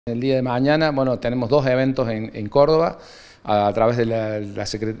El día de mañana, bueno, tenemos dos eventos en Córdoba a través de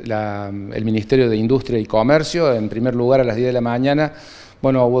el Ministerio de Industria y Comercio. En primer lugar, a las 10 de la mañana,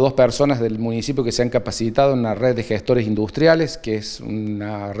 bueno, hubo dos personas del municipio que se han capacitado en una red de gestores industriales, que es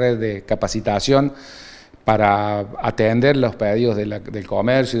una red de capacitación para atender los pedidos del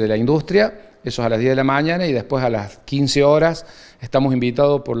comercio y de la industria. Eso es a las 10 de la mañana y después a las 15 horas estamos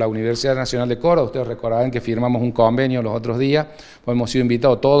invitados por la Universidad Nacional de Córdoba. Ustedes recordarán que firmamos un convenio los otros días, pues hemos sido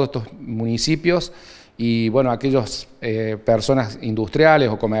invitados todos estos municipios y bueno, aquellas personas industriales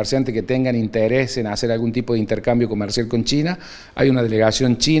o comerciantes que tengan interés en hacer algún tipo de intercambio comercial con China. Hay una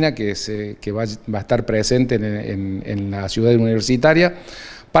delegación china que va a estar presente en la ciudad universitaria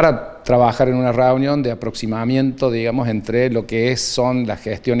para trabajar en una reunión de aproximamiento, digamos, entre lo que son las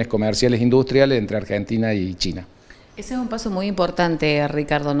gestiones comerciales e industriales entre Argentina y China. Ese es un paso muy importante,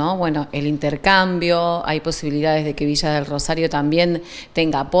 Ricardo, ¿no? Bueno, el intercambio, hay posibilidades de que Villa del Rosario también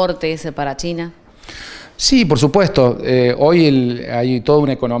tenga aportes para China. Sí, por supuesto. Hoy hay toda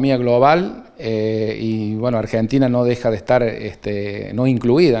una economía global y bueno, Argentina no deja de estar no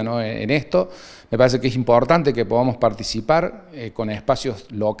incluida, ¿no?, en esto. Me parece que es importante que podamos participar con espacios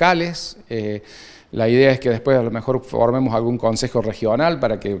locales. La idea es que después a lo mejor formemos algún consejo regional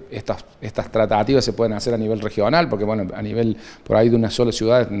para que estas tratativas se puedan hacer a nivel regional, porque bueno, a nivel por ahí de una sola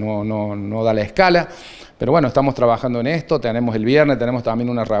ciudad no da la escala. Pero bueno, estamos trabajando en esto. Tenemos el viernes, tenemos también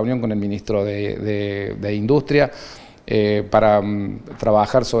una reunión con el ministro de Industria para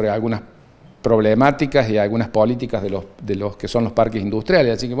trabajar sobre algunas problemáticas y algunas políticas de los que son los parques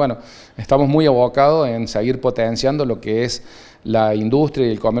industriales. Así que bueno, estamos muy abocados en seguir potenciando lo que es la industria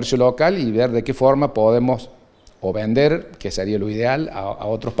y el comercio local y ver de qué forma podemos o vender, que sería lo ideal, a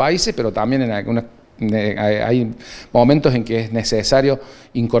otros países, pero también en algunas hay momentos en que es necesario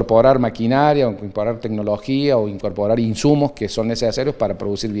incorporar maquinaria, o incorporar tecnología o incorporar insumos que son necesarios para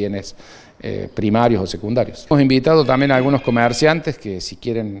producir bienes primarios o secundarios. Hemos invitado también a algunos comerciantes que si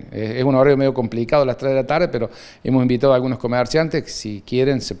quieren, es un horario medio complicado a las 3 de la tarde, pero hemos invitado a algunos comerciantes que si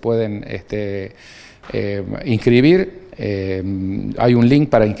quieren se pueden inscribir. Hay un link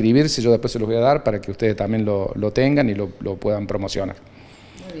para inscribirse, yo después se los voy a dar para que ustedes también lo tengan y lo puedan promocionar.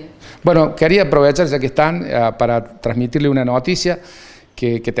 Muy bien. Bueno, quería aprovechar ya que están para transmitirle una noticia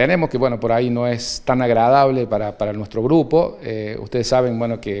que tenemos, que bueno, por ahí no es tan agradable para nuestro grupo. Ustedes saben,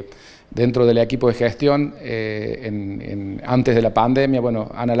 bueno, que dentro del equipo de gestión, antes de la pandemia, bueno,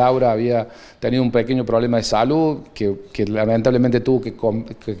 Ana Laura había tenido un pequeño problema de salud que lamentablemente tuvo que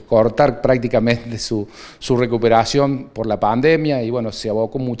cortar prácticamente su recuperación por la pandemia y bueno, se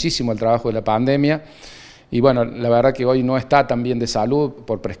abocó muchísimo al trabajo de la pandemia. Y bueno, la verdad que hoy no está tan bien de salud,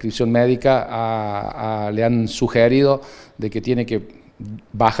 por prescripción médica le han sugerido de que tiene que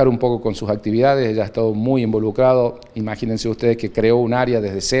bajar un poco con sus actividades. Ella ha estado muy involucrado, imagínense ustedes que creó un área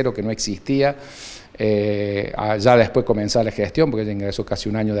desde cero que no existía, ya después comenzó la gestión, porque ella ingresó casi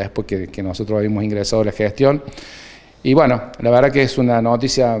un año después que nosotros habíamos ingresado a la gestión. Y bueno, la verdad que es una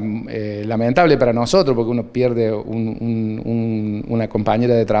noticia lamentable para nosotros, porque uno pierde una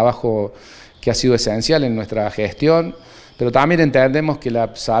compañera de trabajo que ha sido esencial en nuestra gestión, pero también entendemos que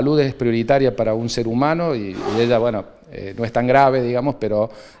la salud es prioritaria para un ser humano y ella, bueno, no es tan grave, digamos, pero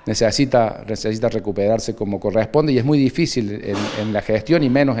necesita recuperarse como corresponde y es muy difícil en la gestión y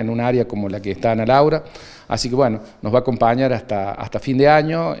menos en un área como la que está Ana Laura. Así que bueno, nos va a acompañar hasta fin de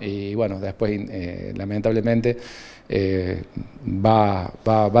año y bueno, después lamentablemente va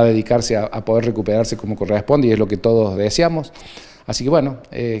a dedicarse a poder recuperarse como corresponde y es lo que todos deseamos. Así que bueno,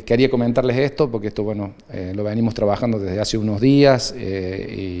 quería comentarles esto porque esto, bueno, lo venimos trabajando desde hace unos días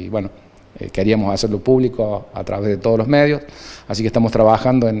y bueno, queríamos hacerlo público a través de todos los medios, así que estamos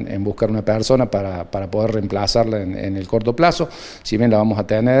trabajando en buscar una persona para poder reemplazarla en el corto plazo, si bien la vamos a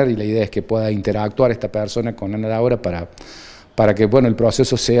tener y la idea es que pueda interactuar esta persona con Ana Laura para que bueno, el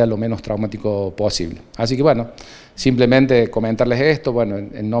proceso sea lo menos traumático posible. Así que bueno, simplemente comentarles esto, bueno,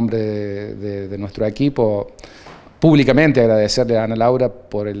 en nombre de nuestro equipo, públicamente agradecerle a Ana Laura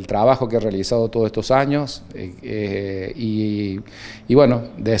por el trabajo que ha realizado todos estos años y bueno,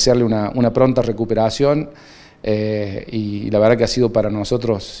 desearle una pronta recuperación y la verdad que ha sido para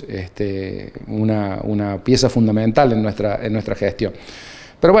nosotros una pieza fundamental en nuestra gestión.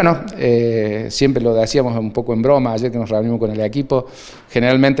 Pero bueno, siempre lo decíamos un poco en broma, ayer que nos reunimos con el equipo,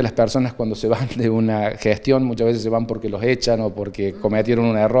 generalmente las personas cuando se van de una gestión muchas veces se van porque los echan o porque cometieron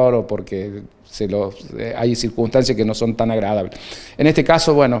un error o porque hay circunstancias que no son tan agradables. En este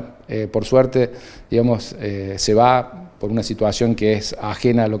caso, bueno, por suerte, digamos, se va por una situación que es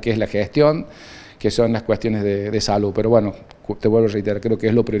ajena a lo que es la gestión, que son las cuestiones de salud. Pero bueno, te vuelvo a reiterar, creo que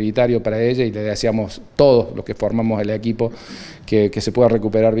es lo prioritario para ella y le deseamos todos los que formamos el equipo que se pueda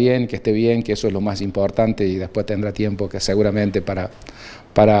recuperar bien, que esté bien, que eso es lo más importante, y después tendrá tiempo que seguramente para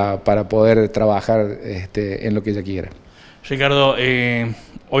poder trabajar en lo que ella quiera. Ricardo,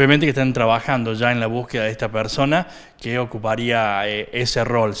 obviamente que están trabajando ya en la búsqueda de esta persona que ocuparía ese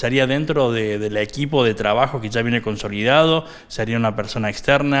rol. ¿Sería dentro del equipo de trabajo que ya viene consolidado? ¿Sería una persona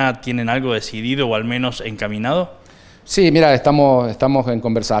externa? ¿Tienen algo decidido o al menos encaminado? Sí, mira, estamos en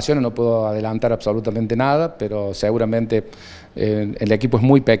conversaciones, no puedo adelantar absolutamente nada, pero seguramente el equipo es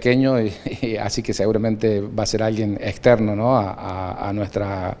muy pequeño y así que seguramente va a ser alguien externo, ¿no?, a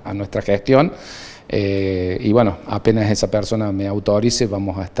nuestra gestión. Y bueno, apenas esa persona me autorice,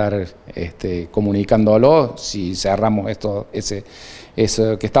 vamos a estar comunicándolo si cerramos eso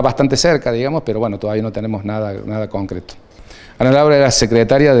que está bastante cerca, digamos, pero bueno, todavía no tenemos nada concreto. Ana Laura era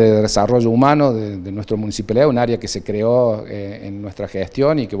secretaria de Desarrollo Humano de nuestra municipalidad, un área que se creó en nuestra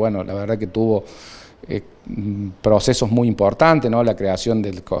gestión y que, bueno, la verdad que tuvo procesos muy importantes, ¿no? La creación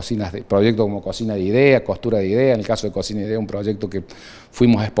de proyectos como Cocina de Idea, Costura de Idea. En el caso de Cocina de Idea, un proyecto que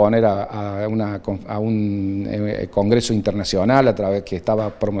fuimos a exponer a un congreso internacional a través que estaba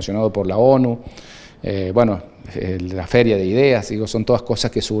promocionado por la ONU. Bueno, la feria de ideas, digo, son todas cosas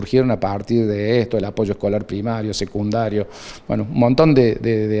que surgieron a partir de esto, el apoyo escolar primario, secundario, bueno, un montón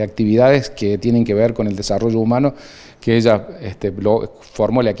de actividades que tienen que ver con el desarrollo humano, que ella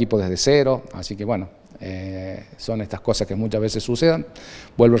formó el equipo desde cero, así que bueno, son estas cosas que muchas veces sucedan.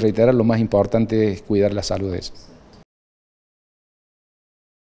 Vuelvo a reiterar, lo más importante es cuidar la salud de ellos.